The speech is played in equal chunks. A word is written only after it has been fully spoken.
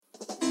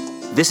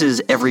This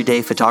is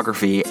Everyday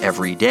Photography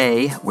Every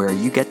Day, where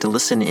you get to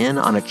listen in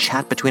on a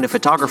chat between a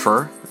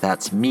photographer,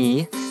 that's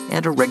me,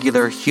 and a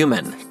regular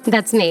human.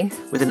 That's me.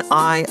 With an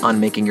eye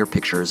on making your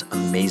pictures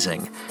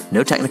amazing.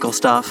 No technical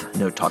stuff,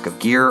 no talk of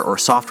gear or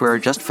software,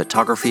 just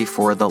photography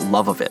for the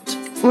love of it.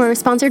 We're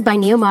sponsored by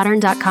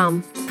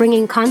neomodern.com,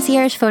 bringing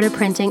concierge photo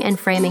printing and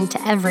framing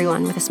to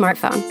everyone with a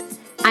smartphone.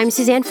 I'm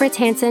Suzanne Fritz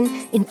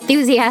Hansen,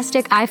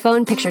 enthusiastic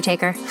iPhone picture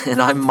taker. And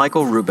I'm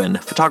Michael Rubin,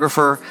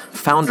 photographer,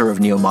 founder of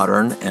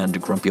NeoModern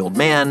and Grumpy Old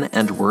Man,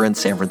 and we're in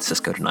San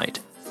Francisco tonight.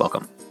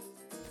 Welcome.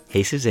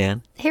 Hey,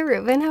 Suzanne. Hey,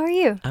 Rubin. How are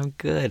you? I'm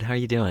good. How are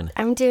you doing?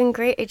 I'm doing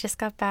great. I just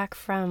got back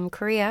from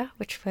Korea,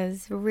 which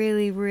was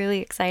really,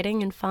 really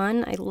exciting and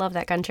fun. I love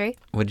that country.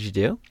 What did you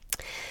do?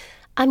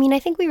 I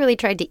think we really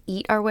tried to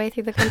eat our way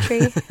through the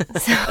country.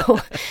 So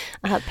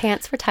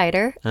pants were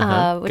tighter,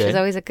 which is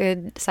always a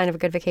good sign of a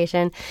good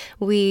vacation.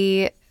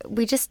 We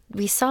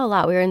saw a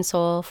lot. We were in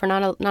Seoul for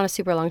not a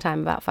super long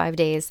time, about 5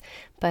 days,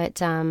 but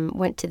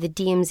went to the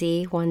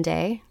DMZ one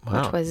day.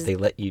 Wow. Which was, they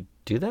let you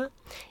do that?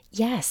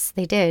 Yes,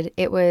 they did.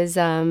 It was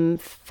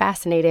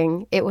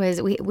fascinating. It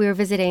was we were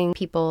visiting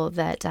people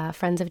that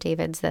friends of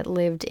David's that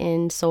lived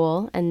in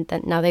Seoul, and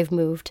that now they've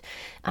moved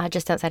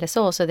just outside of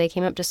Seoul. So they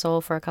came up to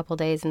Seoul for a couple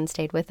days and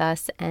stayed with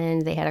us,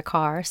 and they had a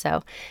car,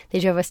 so they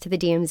drove us to the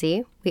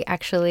DMZ. We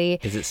actually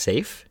Is it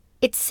safe?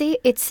 It's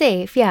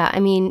safe, yeah.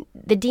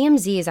 The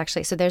DMZ is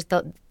actually, so there's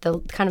the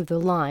kind of the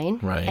line,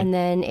 right, and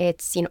then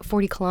it's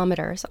 40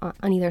 kilometers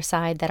on either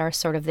side that are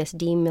sort of this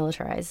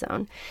demilitarized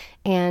zone.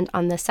 And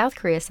on the South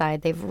Korea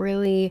side, they've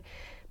really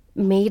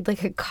made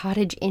like a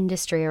cottage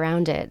industry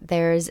around it.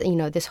 There's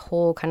this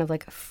whole kind of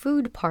like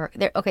food park.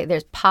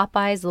 There's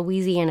Popeye's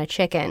Louisiana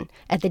Chicken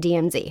at the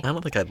DMZ. I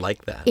don't think I'd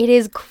like that. It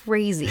is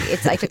crazy.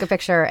 I took a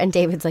picture, and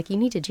David's like, "You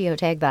need to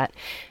geotag that."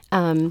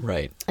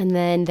 Right. And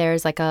then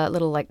there's like a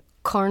little like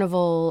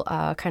carnival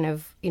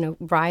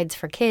rides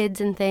for kids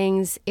and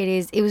things.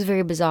 It was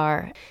very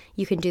bizarre.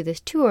 You can do this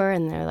tour,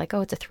 and they're like,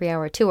 "Oh, it's a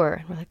 3-hour tour."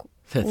 And we're like,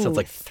 that sounds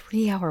like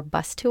 3-hour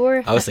bus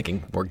tour. I was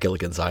thinking more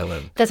Gilligan's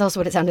Island. That's also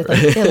what it sounded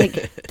like.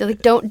 They're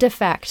like, "Don't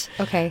defect."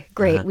 Okay,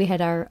 great. We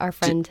had our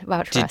friend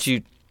vouch for us. Did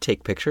you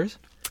take pictures?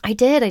 I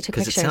did. I took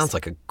pictures. Because it sounds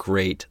like a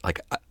great,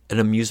 an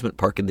amusement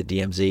park in the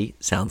DMZ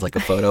sounds like a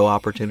photo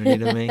opportunity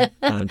to me.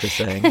 I'm just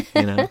saying,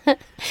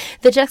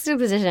 The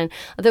juxtaposition,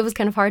 that was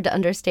kind of hard to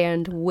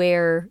understand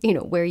where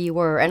you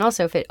were. And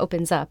also if it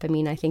opens up,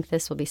 I think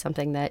this will be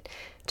something that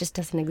just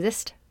doesn't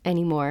exist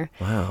anymore.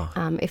 Wow.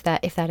 If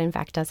that in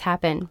fact does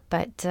happen.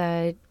 But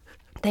they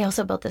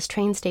also built this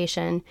train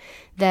station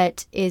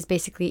that is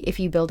basically, if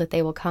you build it,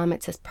 they will come.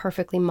 It's this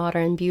perfectly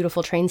modern,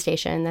 beautiful train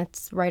station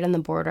that's right on the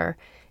border.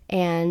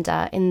 And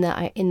in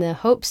the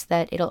hopes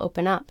that it'll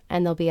open up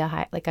and there'll be the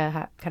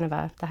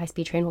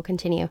high-speed train will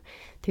continue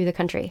through the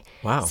country.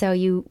 Wow. So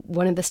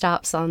one of the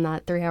stops on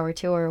that 3-hour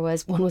tour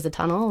was a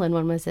tunnel, and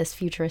one was this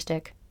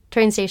futuristic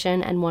train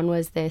station, and one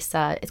was this,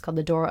 it's called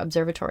the Dora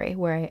Observatory,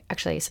 where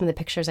some of the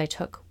pictures I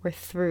took were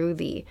through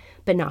the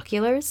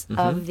binoculars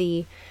of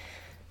the,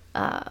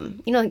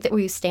 where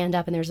you stand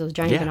up and there's those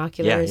giant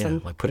binoculars. Yeah.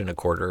 And like put in a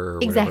quarter or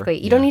whatever. Exactly.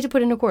 You don't need to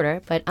put in a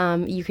quarter, but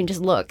you can just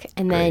look.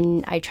 And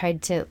then I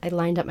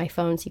lined up my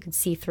phone so you could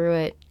see through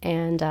it,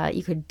 and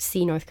you could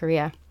see North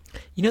Korea.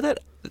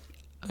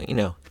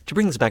 To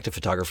bring this back to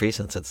photography,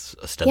 since that's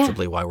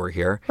ostensibly why we're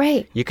here.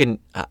 Right. You can,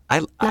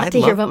 Not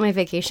to hear about my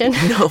vacation.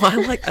 No, I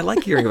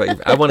like hearing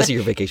about I want to see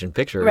your vacation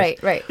pictures.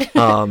 Right.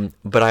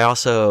 But I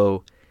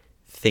also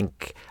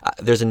think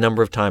there's a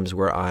number of times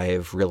where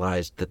I've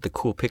realized that the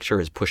cool picture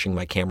is pushing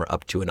my camera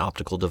up to an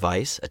optical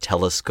device, a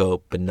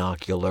telescope,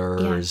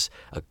 binoculars,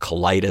 a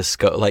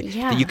kaleidoscope,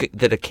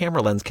 that a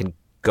camera lens can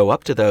go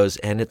up to those,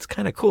 and it's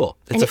kind of cool.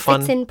 It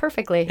fits in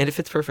perfectly. And it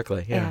fits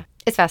perfectly. Yeah.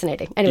 It's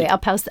fascinating. Anyway, I'll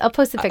post the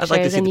pictures, I'd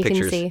like to see and the you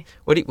pictures. can see.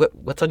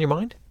 What's on your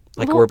mind?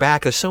 We're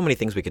back. There's so many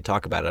things we could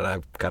talk about, and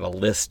I've got a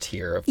list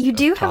here of You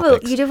do have a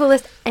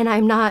list, and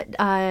I'm not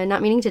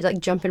meaning to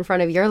jump in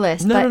front of your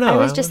list. No. I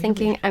was just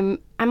thinking, I'm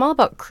all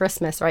about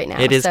Christmas right now.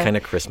 It is kind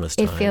of Christmas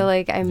time. I feel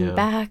like I'm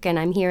back, and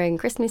I'm hearing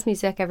Christmas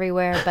music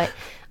everywhere. But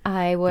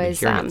I was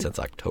hearing it since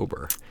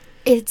October.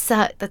 It's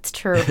that's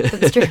true.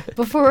 That's true.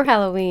 Before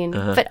Halloween.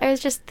 But I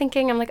was just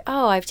thinking, I'm like,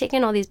 I've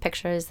taken all these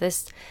pictures.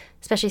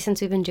 Especially since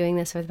we've been doing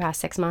this for the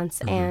past 6 months,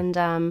 and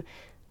I'm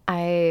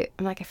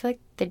like, I feel like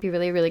they'd be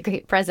really, really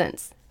great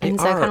presents. And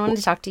so I kind of wanted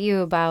to talk to you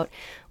about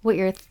what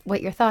your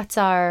thoughts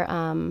are.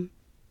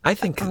 I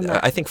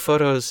think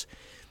photos,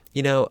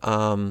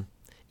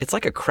 it's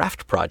like a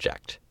craft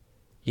project.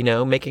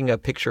 Making a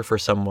picture for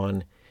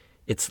someone,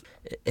 it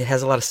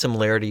has a lot of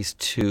similarities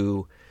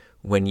to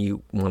when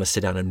you want to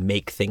sit down and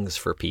make things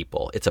for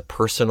people. It's a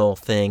personal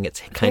thing.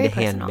 It's kind of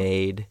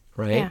handmade,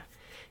 right? Yeah.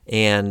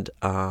 And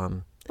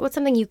what's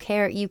something you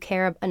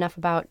care enough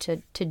about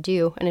to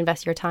do and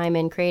invest your time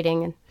in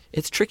creating? And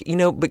it's tricky,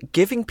 but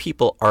giving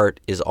people art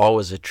is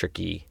always a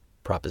tricky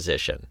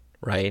proposition,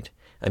 right?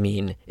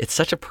 It's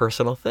such a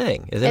personal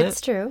thing, isn't it?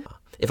 It's true.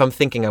 if I'm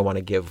thinking I want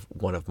to give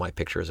one of my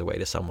pictures away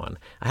to someone,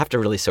 I have to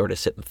really sort of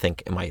sit and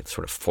think, am I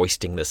sort of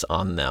foisting this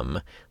on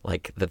them,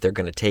 like that they're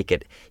going to take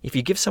it? If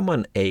you give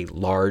someone a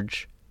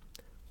large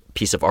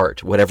piece of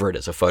art, whatever it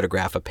is, a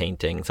photograph, a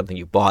painting, something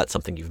you bought,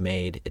 something you've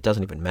made, it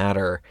doesn't even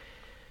matter.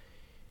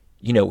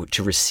 You know,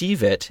 to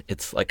receive it,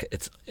 it's like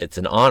it's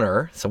an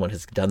honor. Someone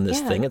has done this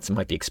thing. It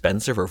might be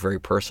expensive or very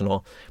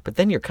personal, but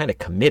then you're kind of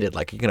committed.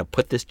 Like, you're going to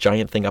put this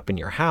giant thing up in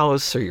your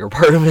house or your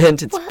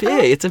apartment. It's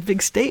big. It's a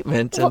big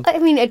statement. Well, I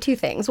mean, two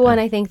things. One,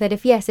 I think that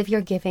if you're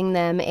giving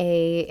them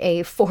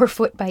a 4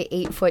 foot by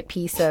 8 foot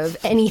piece of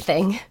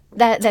anything,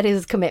 that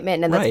is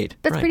commitment, and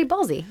that's pretty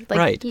ballsy. Like,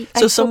 right.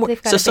 So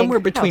somewhere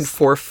between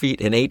 4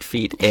 feet and 8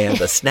 feet and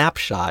a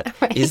snapshot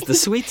is the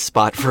sweet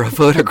spot for a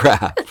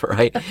photograph,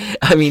 right?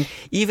 I mean,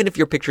 even if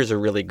your pictures are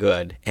really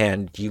good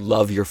and you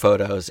love your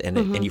photos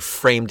and you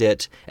framed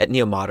it at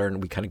Neo Modern,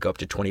 we kind of go up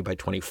to 20 by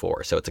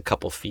 24, so it's a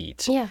couple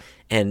feet. Yeah.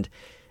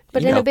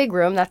 But in a big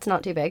room, that's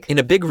not too big. In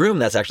a big room,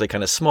 that's actually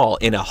kind of small.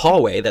 In a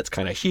hallway, that's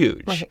kind of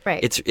huge.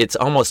 Right. It's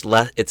almost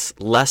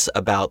less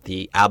about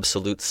the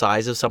absolute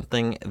size of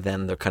something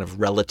than the kind of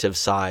relative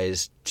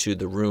size to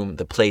the room,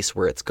 the place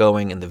where it's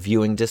going, and the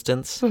viewing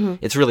distance.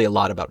 It's really a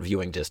lot about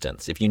viewing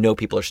distance. If you know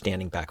people are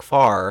standing back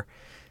far,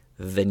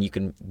 then you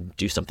can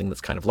do something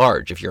that's kind of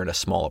large. If you're in a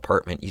small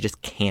apartment, you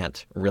just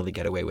can't really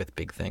get away with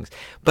big things.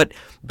 But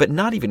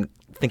not even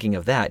thinking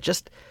of that,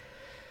 just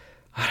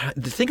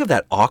think of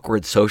that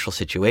awkward social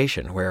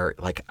situation where,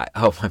 like,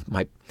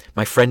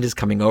 my friend is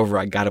coming over.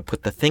 I got to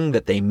put the thing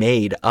that they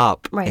made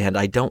up, and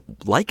I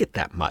don't like it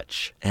that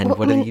much. And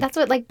that's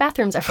what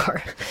bathrooms are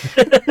for.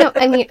 No,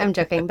 I mean, I'm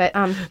joking, but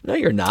no,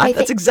 you're not.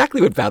 That's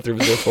exactly what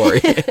bathrooms are for.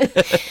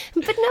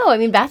 But no, I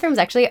mean, bathrooms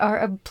actually are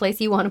a place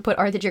you want to put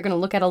art that you're going to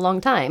look at a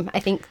long time. I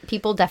think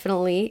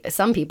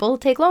some people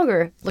take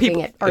longer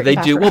looking at art. They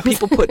in do.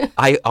 bathrooms. Well,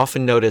 I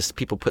often notice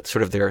people put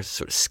sort of their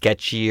sort of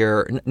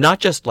sketchier, not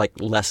just like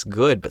less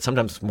good, but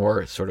sometimes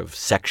more sort of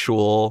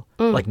sexual,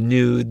 like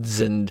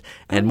nudes and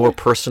more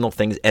personal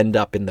things end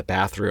up in the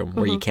bathroom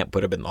where you can't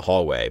put them in the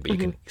hallway. But you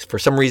can, for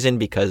some reason,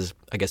 because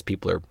I guess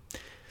people are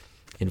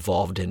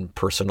involved in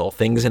personal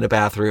things in a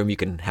bathroom, you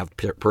can have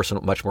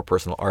much more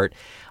personal art.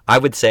 I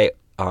would say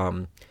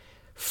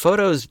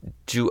photos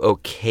do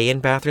okay in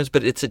bathrooms,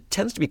 but it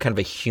tends to be kind of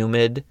a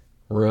humid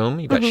room.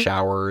 You've got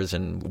showers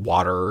and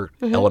water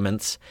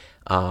elements.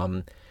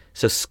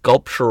 So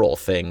sculptural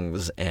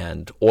things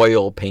and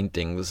oil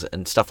paintings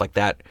and stuff like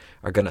that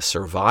are going to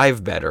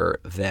survive better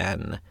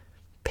than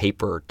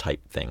paper type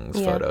things,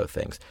 photo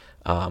things.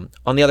 On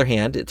the other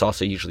hand, it's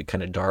also usually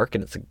kind of dark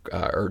and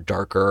or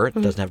darker.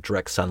 It doesn't have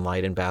direct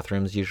sunlight in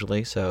bathrooms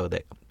usually, so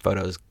that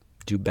photos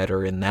do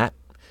better in that.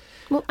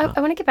 Well, I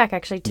want to get back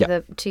actually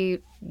to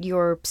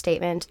your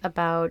statement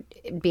about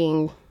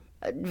being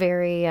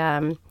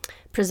very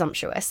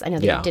presumptuous. I know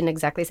that you didn't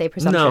exactly say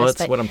presumptuous. No,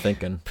 that's what I'm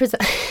thinking.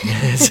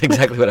 It's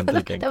exactly what I'm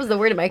thinking. That was the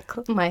word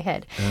in my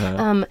head.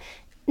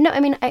 No, I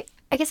mean,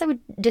 I guess I would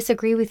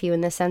disagree with you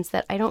in the sense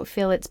that I don't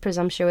feel it's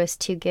presumptuous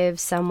to give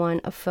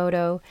someone a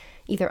photo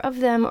either of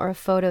them or a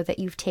photo that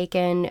you've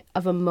taken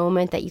of a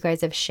moment that you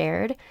guys have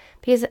shared,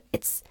 because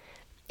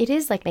it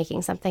is like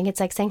making something. It's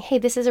like saying, hey,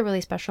 this is a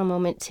really special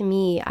moment to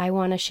me. I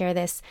want to share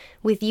this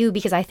with you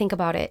because I think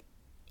about it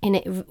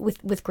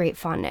with great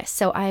fondness.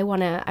 So I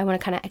want to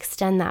kind of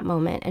extend that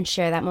moment and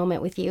share that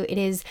moment with you.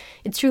 It's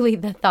truly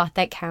the thought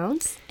that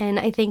counts, and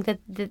I think that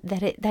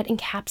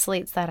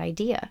encapsulates that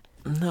idea.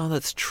 No,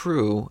 that's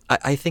true.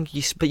 I think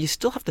but you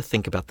still have to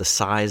think about the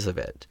size of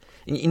it.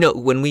 You know,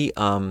 when we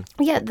then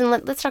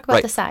let's talk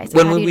about the size.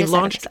 When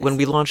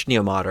we launched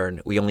Neo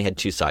Modern, we only had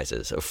two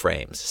sizes of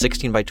frames: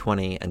 16 by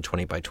 20 and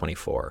 20 by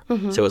 24. So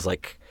it was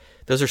like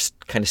those are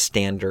kind of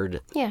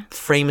standard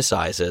frame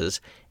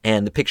sizes,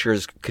 and the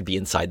pictures could be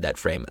inside that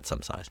frame at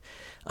some size.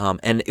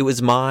 And it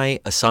was my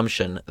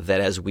assumption that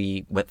as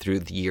we went through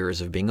the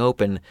years of being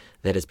open,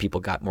 that as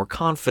people got more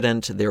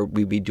confident,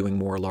 we'd be doing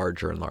more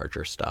larger and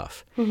larger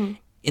stuff.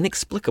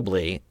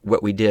 Inexplicably,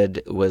 what we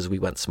did was we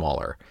went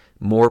smaller.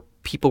 More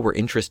people were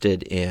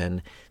interested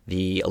in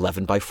the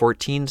 11 by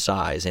 14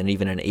 size and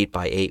even an 8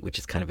 by 8, which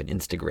is kind of an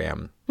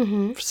Instagram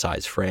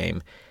size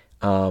frame.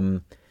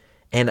 And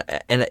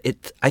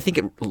I think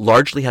it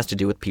largely has to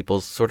do with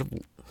people's sort of,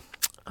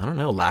 I don't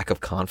know, lack of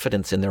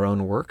confidence in their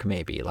own work,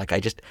 maybe. Like,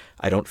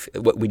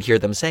 what we'd hear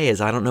them say is,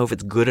 I don't know if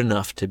it's good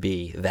enough to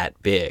be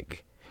that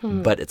big.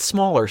 But at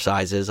smaller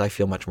sizes, I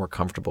feel much more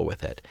comfortable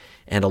with it.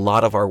 And a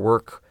lot of our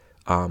work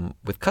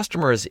with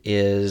customers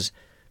is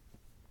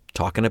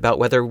talking about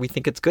whether we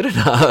think it's good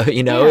enough,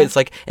 It's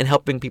like, and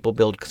helping people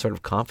build sort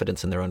of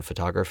confidence in their own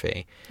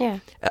photography. Yeah.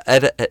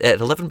 At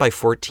 11 by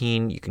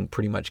 14, you can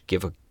pretty much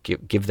give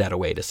that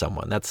away to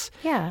someone.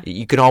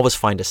 You can always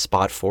find a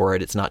spot for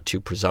it. It's not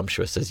too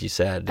presumptuous, as you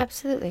said.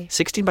 Absolutely.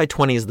 16 by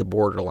 20 is the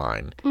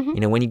borderline.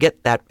 When you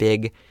get that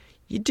big,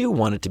 you do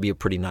want it to be a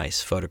pretty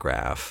nice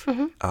photograph.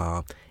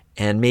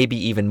 And maybe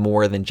even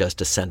more than just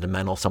a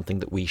sentimental something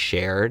that we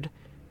shared.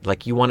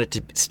 Like, you want it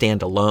to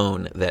stand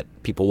alone, that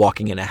people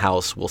walking in a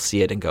house will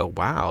see it and go,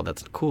 wow,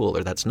 that's cool,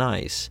 or that's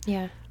nice.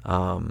 Yeah.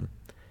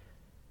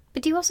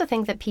 But do you also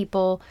think that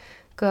people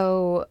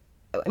go,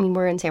 I mean,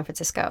 we're in San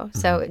Francisco,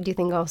 so do you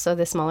think also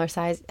the smaller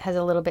size has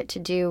a little bit to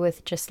do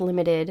with just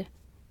limited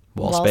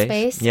wall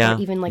space? Yeah. Or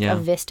even like yeah. a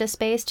vista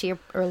space, to your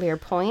earlier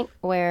point,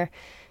 where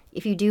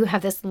if you do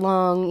have this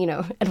long,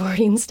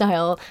 Edwardian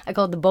style, I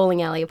call it the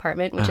bowling alley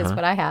apartment, which is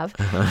what I have.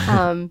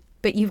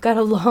 But you've got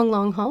a long,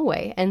 long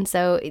hallway. And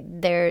so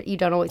there, you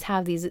don't always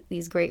have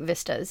these great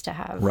vistas to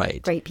have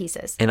great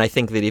pieces. And I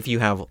think that if you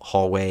have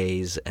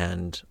hallways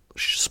and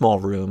small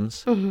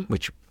rooms,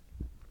 which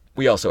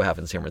we also have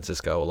in San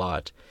Francisco a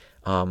lot,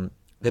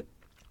 that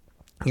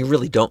you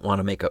really don't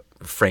want to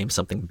frame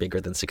something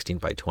bigger than 16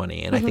 by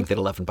 20. And I think that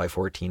 11 by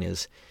 14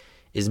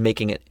 is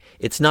making it,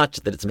 it's not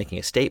that it's making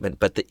a statement,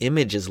 but the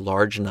image is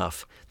large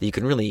enough that you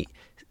can really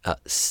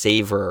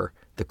savor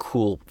the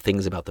cool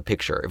things about the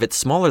picture. If it's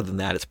smaller than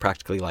that, it's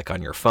practically like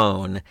on your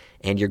phone,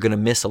 and you're going to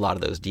miss a lot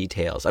of those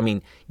details. I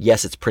mean,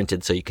 yes, it's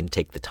printed so you can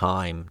take the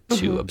time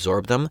to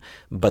absorb them,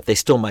 but they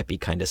still might be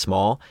kind of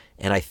small.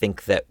 And I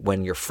think that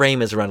when your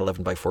frame is around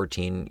 11 by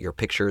 14, your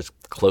picture is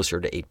closer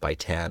to 8 by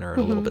 10 or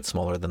a little bit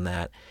smaller than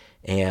that.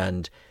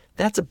 And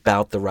that's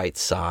about the right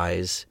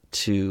size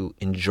to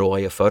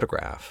enjoy a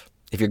photograph.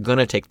 If you're going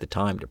to take the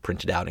time to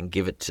print it out and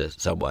give it to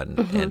someone,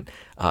 and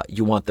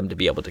you want them to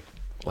be able to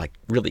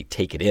really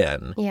take it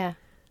in. Yeah.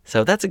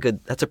 So that's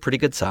a pretty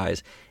good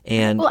size.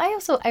 And well, I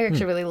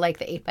actually really like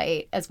the 8 by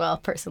 8 as well,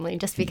 personally,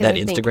 just because that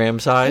Instagram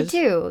size. I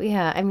do.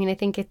 Yeah. I mean, I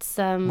think it's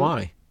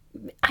why?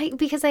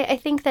 Because I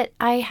think that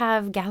I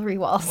have gallery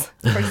walls,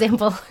 for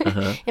example,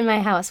 in my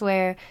house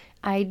where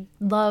I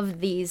love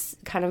these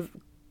kind of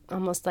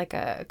almost like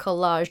a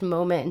collage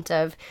moment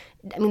of,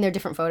 I mean, they're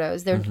different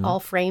photos. They're all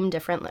framed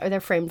differently, or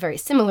they're framed very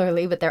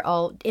similarly, but they're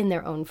all in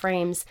their own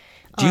frames.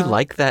 Do you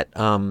like that?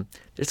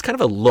 It's kind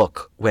of a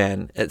look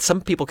when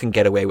some people can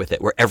get away with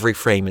it, where every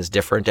frame is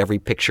different, every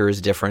picture is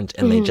different,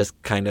 and they just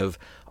kind of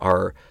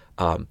are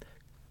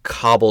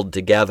cobbled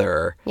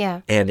together.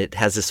 Yeah. And it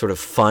has this sort of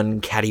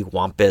fun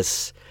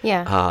cattywampus.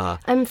 Yeah.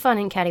 I'm fun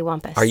in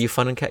cattywampus. Are you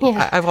fun in cattywampus?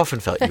 Yeah. I've often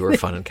felt you were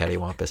fun in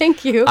cattywampus.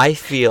 Thank you. I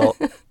feel,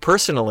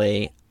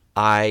 personally,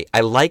 I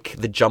like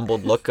the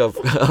jumbled look of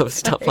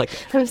stuff like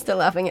that. I'm still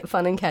laughing at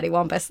fun and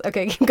cattywampus.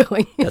 Okay, keep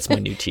going. That's my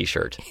new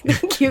T-shirt.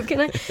 Thank you.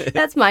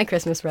 That's my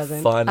Christmas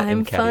present. Fun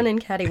and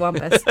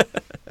cattywampus.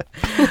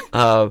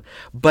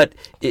 But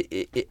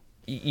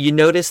you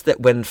notice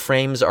that when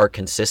frames are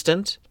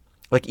consistent,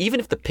 like even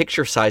if the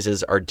picture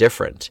sizes are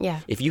different,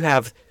 if you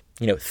have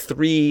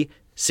 3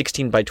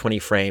 16 by 20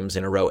 frames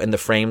in a row, and the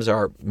frames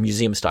are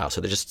museum style, so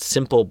they're just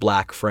simple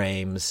black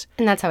frames.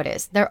 And that's how it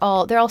is. They're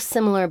all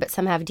similar, but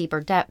some have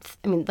deeper depth.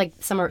 I mean, like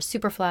some are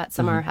super flat,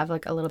 some have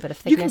like a little bit of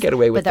thickness. You can get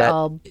away with that.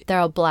 But they're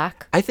all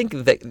black. I think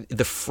that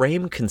the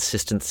frame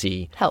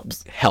consistency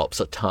helps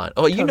a ton.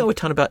 Oh, you know a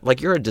ton about,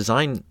 like, you're a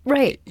design,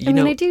 right?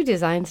 I do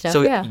design stuff.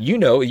 So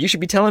you should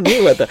be telling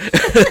me what the.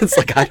 It's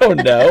like, I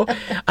don't know.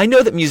 I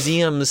know that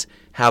museums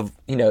have,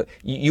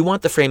 you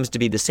want the frames to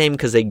be the same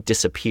because they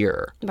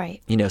disappear.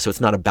 Right. So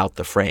it's not about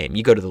the frame.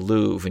 You go to the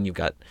Louvre and you've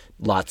got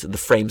lots of, the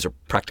frames are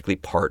practically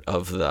part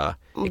of the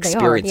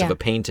experience of a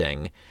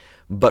painting.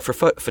 But for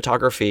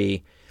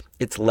photography,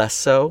 it's less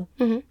so,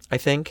 I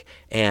think.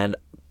 And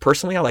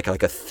personally, I like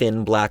a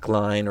thin black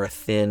line or a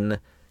thin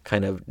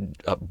kind of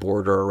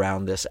border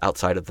around this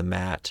outside of the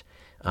mat.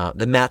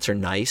 The mats are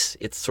nice.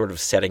 It's sort of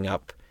setting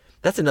up.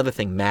 That's another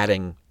thing,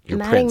 matting your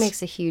prints. Matting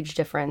makes a huge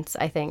difference,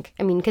 I think.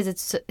 I mean, because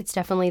it's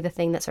definitely the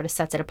thing that sort of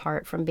sets it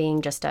apart from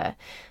being just a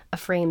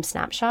framed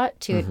snapshot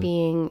to it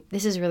being,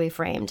 this is really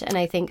framed. And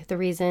I think the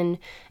reason,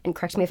 and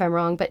correct me if I'm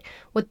wrong, but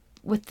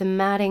what the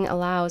matting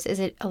allows is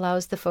it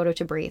allows the photo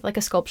to breathe, like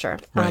a sculpture.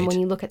 Right. When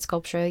you look at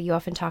sculpture, you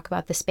often talk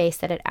about the space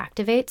that it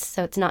activates.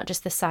 So it's not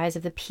just the size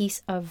of the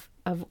piece of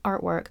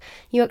artwork.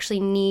 You actually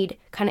need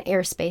kind of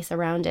airspace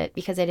around it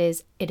because it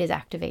is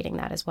activating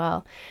that as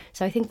well.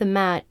 So I think the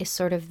mat is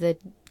sort of the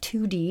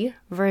 2D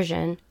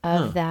version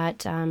of that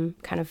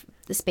kind of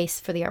the space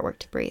for the artwork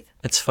to breathe.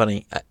 It's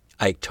funny.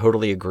 I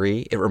totally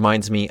agree. It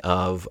reminds me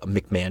of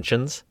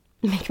McMansions.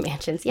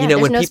 McMansions. Yeah,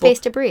 there's no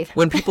space to breathe.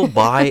 When people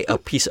buy a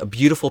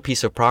beautiful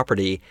piece of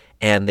property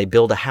and they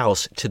build a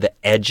house to the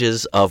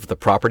edges of the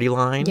property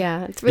line,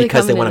 it's really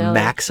because they want to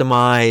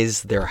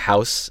maximize their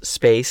house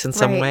space in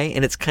some way,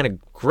 and it's kind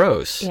of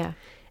gross. Yeah.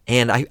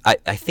 And I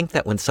think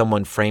that when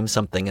someone frames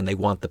something and they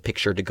want the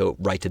picture to go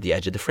right to the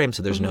edge of the frame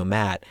so there's no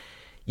mat,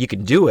 you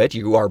can do it.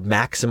 You are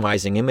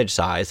maximizing image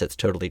size. That's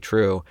totally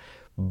true.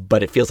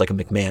 But it feels like a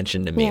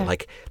McMansion to me. Yeah.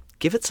 Like,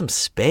 give it some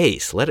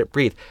space. Let it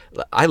breathe.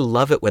 I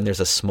love it when there's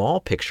a small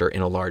picture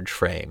in a large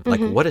frame. Like,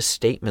 what a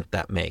statement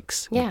that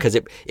makes. Yeah. Because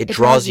it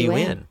draws you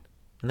in.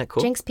 Isn't that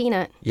cool? Jinx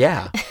Peanut.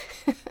 Yeah.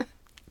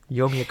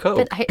 You owe me a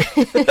Coke.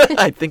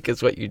 I think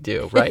is what you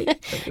do, right?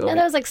 No,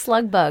 that was like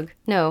Slug Bug.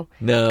 No,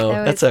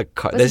 that's a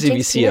car. That's if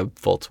you see a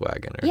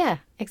Volkswagen. Yeah,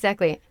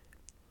 exactly.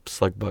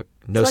 Slug Bug.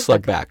 No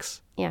slug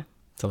backs. Yeah.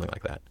 Something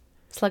like that.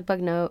 Slug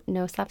Bug, no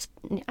slaps.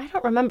 I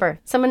don't remember.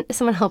 Someone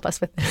help us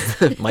with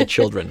this. My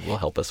children will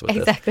help us with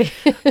this. Exactly.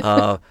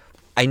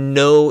 I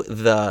know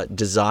the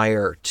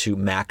desire to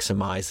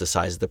maximize the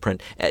size of the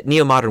print. At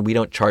Neo Modern, we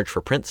don't charge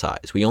for print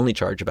size. We only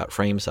charge about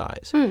frame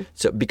size.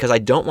 So because I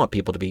don't want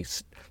people to be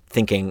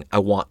thinking I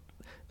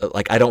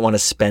don't want to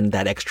spend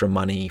that extra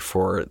money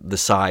for the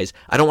size.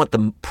 I don't want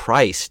the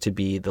price to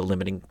be the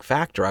limiting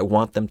factor. I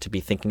want them to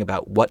be thinking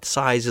about what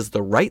size is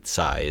the right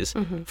size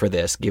for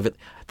this.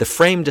 The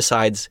frame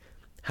decides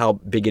how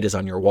big it is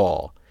on your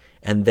wall.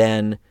 And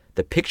then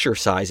the picture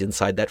size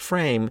inside that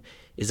frame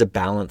is a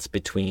balance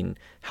between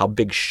how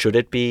big should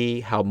it be,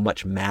 how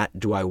much matte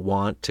do I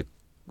want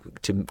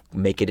to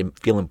make it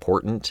feel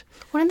important.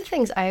 One of the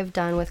things I've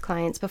done with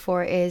clients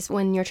before is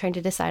when you're trying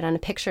to decide on a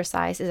picture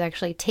size is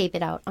actually tape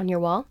it out on your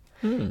wall.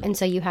 And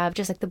so you have,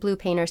 just like the blue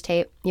painter's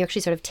tape, you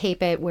actually sort of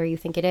tape it where you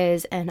think it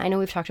is. And I know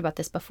we've talked about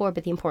this before,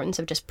 but the importance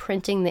of just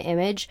printing the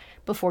image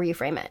before you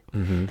frame it.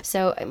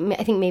 So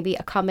I think maybe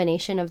a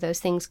combination of those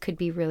things could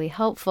be really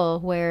helpful,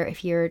 where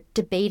if you're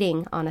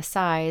debating on a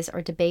size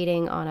or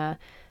debating on a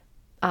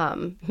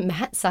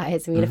matte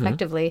size, I mean,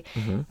 effectively,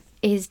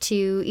 is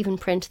to even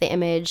print the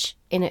image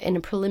in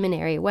a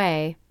preliminary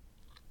way,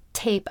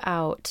 tape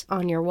out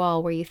on your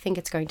wall where you think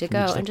it's going to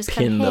go, and just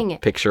kind of hang the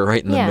it. Picture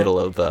right in the middle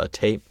of the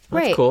tape. That's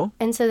right. cool.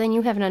 And so then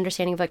you have an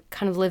understanding of like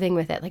kind of living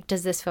with it. Like,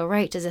 does this feel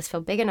right? Does this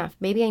feel big enough?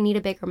 Maybe I need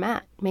a bigger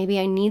mat. Maybe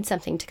I need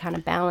something to kind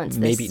of balance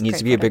this. Maybe it needs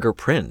to be a bigger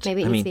print.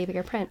 Maybe it needs to be a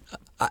bigger print.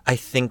 I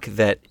think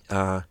that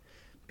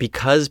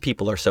because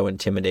people are so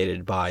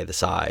intimidated by the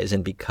size,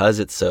 and because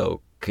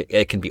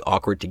it can be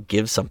awkward to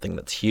give something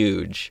that's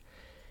huge,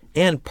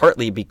 and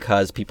partly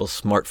because people's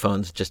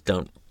smartphones just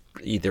don't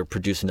either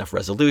produce enough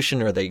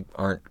resolution or they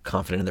aren't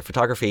confident in their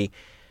photography,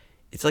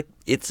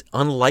 it's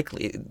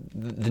unlikely.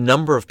 The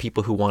number of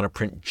people who want to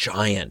print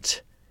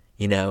giant,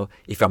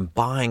 if I'm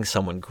buying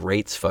someone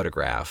great's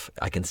photograph,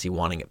 I can see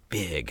wanting it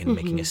big and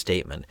making a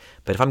statement.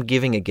 But if I'm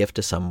giving a gift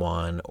to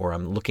someone, or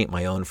I'm looking at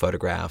my own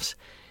photographs,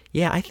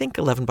 I think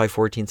 11 by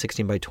 14,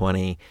 16 by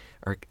 20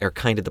 are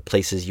kind of the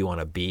places you want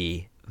to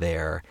be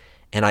there.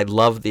 And I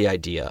love the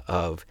idea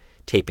of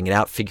taping it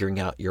out, figuring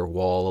out your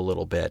wall a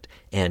little bit,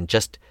 and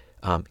just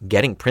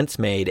getting prints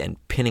made and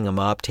pinning them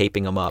up,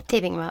 taping them up.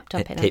 Taping them up,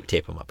 don't pin them.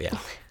 Tape them up, yeah.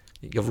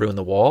 You'll ruin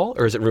the wall,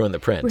 or is it ruin the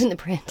print? Ruin the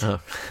print. Oh,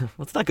 well,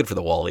 it's not good for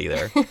the wall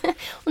either. Well,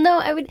 no,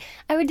 I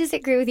would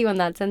disagree with you in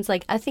that sense.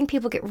 Like, I think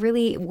people get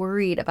really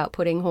worried about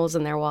putting holes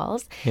in their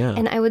walls. Yeah.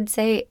 And I would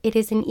say it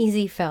is an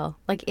easy fill.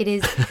 Like, it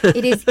is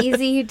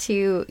easy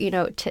to,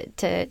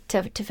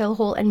 to fill a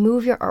hole and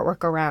move your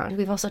artwork around.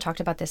 We've also talked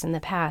about this in the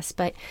past,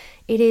 but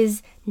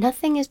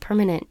nothing is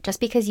permanent. Just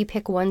because you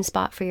pick one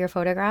spot for your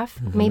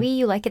photograph, maybe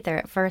you like it there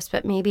at first,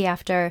 but maybe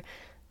after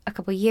a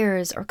couple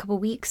years or a couple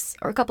weeks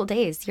or a couple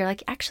days, you're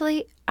like,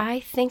 actually, I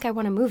think I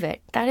want to move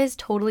it. That is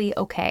totally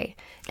okay.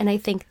 And I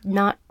think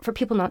for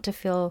people not to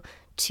feel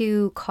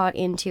too caught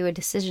into a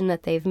decision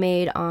that they've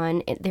made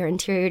on their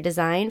interior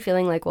design,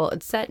 feeling like, well,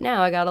 it's set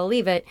now, I got to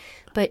leave it.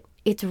 But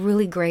it's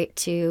really great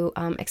to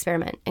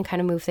experiment and kind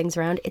of move things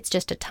around. It's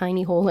just a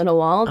tiny hole in a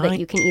wall that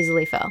you can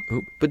easily fill.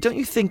 But don't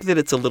you think that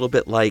it's a little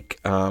bit like...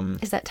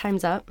 Is that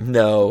time's up?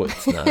 No,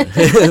 it's not.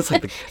 It's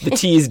like the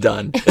tea's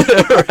done.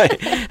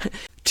 Right.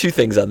 Two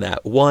things on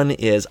that. One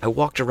is I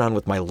walked around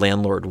with my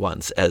landlord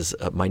once as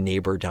my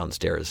neighbor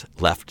downstairs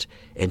left,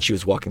 and she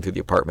was walking through the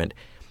apartment,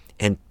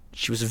 and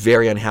she was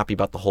very unhappy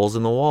about the holes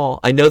in the wall.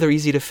 I know they're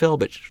easy to fill,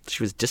 but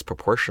she was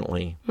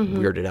disproportionately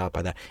weirded out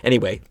by that.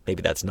 Anyway,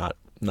 maybe that's not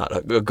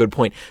a good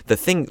point. The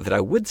thing that I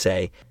would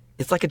say,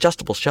 it's like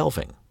adjustable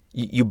shelving.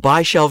 You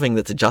buy shelving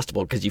that's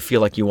adjustable because you feel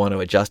like you want to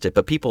adjust it,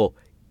 but people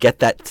get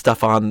that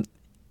stuff on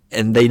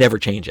and they never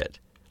change it.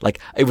 Like,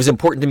 it was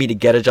important to me to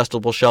get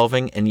adjustable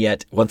shelving, and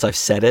yet once I've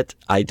set it,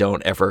 I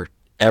don't ever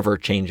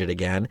change it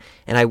again.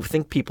 And I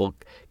think people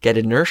get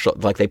inertial,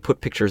 like they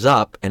put pictures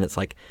up and it's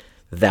like,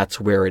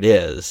 that's where it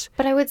is.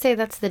 But I would say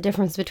that's the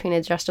difference between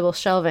adjustable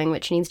shelving,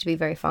 which needs to be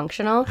very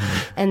functional,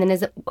 and then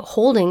is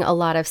holding a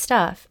lot of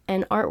stuff,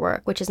 and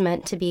artwork, which is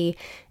meant to be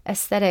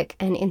aesthetic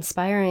and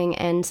inspiring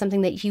and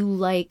something that you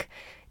like,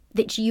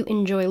 that you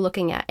enjoy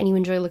looking at, and you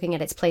enjoy looking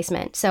at its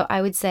placement. So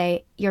I would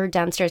say your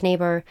downstairs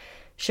neighbor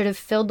should have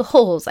filled the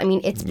holes. I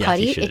mean, it's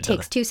putty. It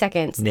takes 2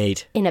 seconds.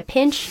 Nate. In a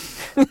pinch.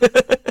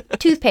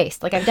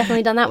 Toothpaste. Like, I've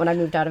definitely done that when I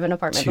moved out of an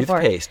apartment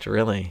before. Toothpaste,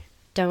 really?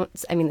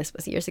 This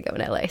was years ago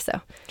in LA,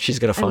 so she's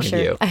gonna find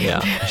you. Yeah,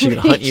 she's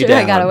gonna hunt you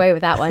down. I got away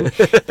with that one,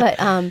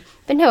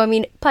 but no, I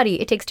mean, putty.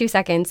 It takes 2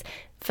 seconds.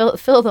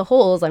 Fill the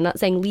holes. I'm not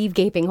saying leave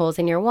gaping holes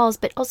in your walls,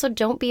 but also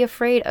don't be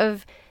afraid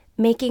of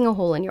making a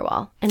hole in your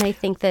wall. And I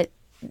think that,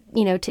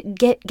 to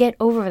get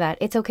over that,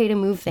 it's okay to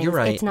move things. You're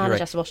right. It's not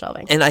adjustable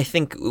shelving. And I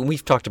think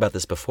we've talked about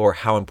this before,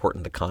 how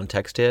important the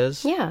context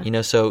is.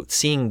 Yeah. So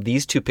seeing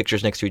these two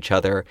pictures next to each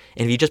other,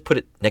 and if you just put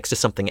it next to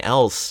something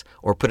else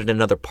or put it in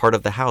another part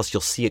of the house,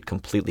 you'll see it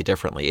completely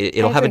differently.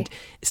 It'll have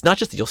it's not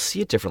just that you'll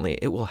see it differently,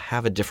 it will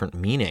have a different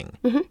meaning.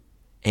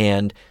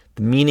 And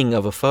the meaning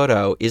of a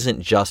photo isn't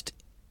just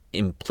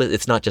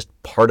it's not just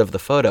part of the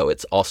photo,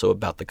 it's also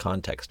about the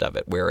context of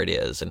it, where it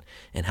is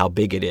and how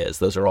big it is.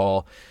 Those are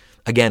all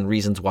again,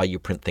 reasons why you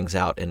print things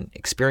out and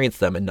experience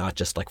them and not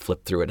just like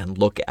flip through it and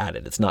look at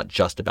it. It's not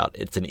just about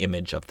it's an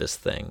image of this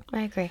thing.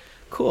 I agree.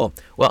 Cool.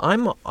 Well,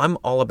 I'm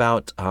all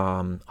about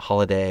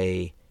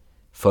holiday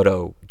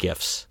photo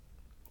gifts.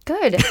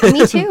 Good.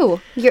 Me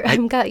too.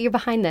 You're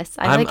behind this.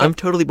 I'm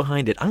totally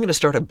behind it. I'm going to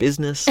start a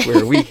business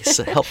where we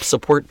help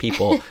support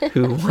people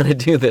who want to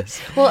do this.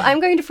 Well,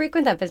 I'm going to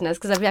frequent that business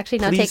because I've actually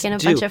now taken a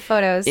bunch of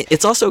photos.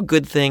 It's also a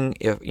good thing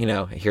if,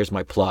 here's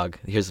my plug.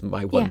 Here's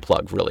my one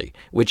plug, really,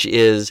 which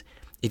is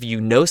if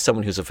you know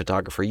someone who's a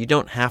photographer, you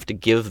don't have to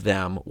give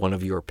them one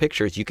of your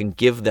pictures. You can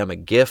give them a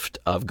gift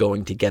of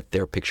going to get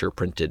their picture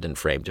printed and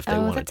framed if they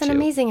wanted to. That's an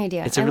amazing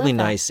idea. It's really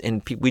nice.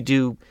 And we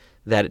do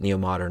that at Neo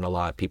Modern a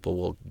lot. People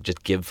will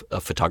just give a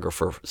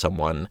photographer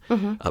someone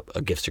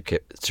a gift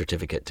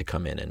certificate to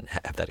come in and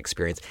have that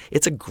experience.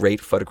 It's a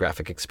great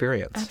photographic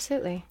experience.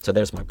 Absolutely. So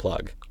there's my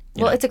plug.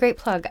 It's a great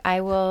plug.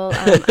 I will.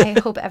 I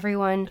hope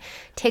everyone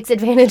takes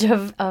advantage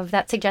of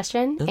that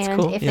suggestion. That's and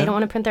cool. If they don't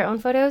want to print their own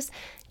photos,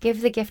 give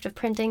the gift of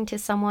printing to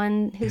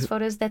someone whose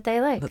photos that they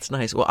like. That's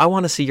nice. Well, I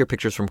want to see your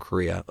pictures from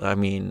Korea. I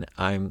mean,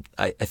 I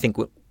think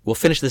we'll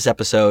finish this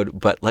episode,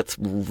 but let's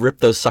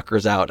rip those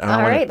suckers out.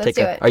 All right, let's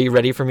do it. Are you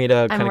ready for me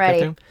to kind of ready.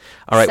 get through?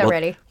 All right,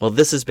 ready. Well,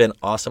 this has been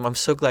awesome. I'm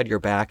so glad you're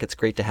back. It's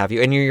great to have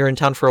you. And you're in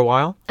town for a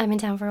while? I'm in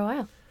town for a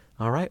while.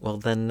 All right. Well,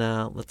 then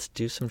let's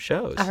do some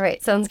shows. All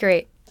right. Sounds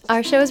great.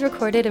 Our show is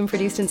recorded and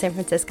produced in San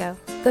Francisco.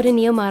 Go to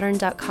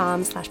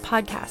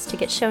neomodern.com/podcast to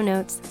get show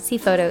notes, see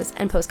photos,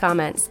 and post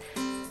comments.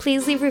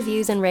 Please leave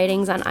reviews and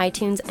ratings on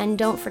iTunes, and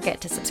don't forget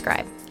to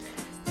subscribe.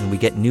 And we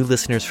get new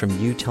listeners from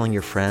you telling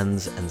your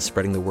friends and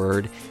spreading the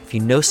word. If you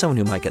know someone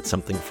who might get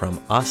something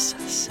from us,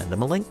 send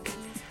them a link.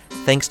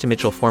 Thanks to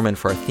Mitchell Foreman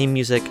for our theme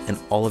music and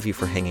all of you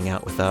for hanging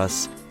out with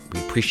us.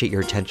 We appreciate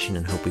your attention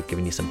and hope we've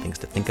given you some things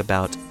to think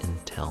about.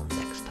 Until next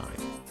time.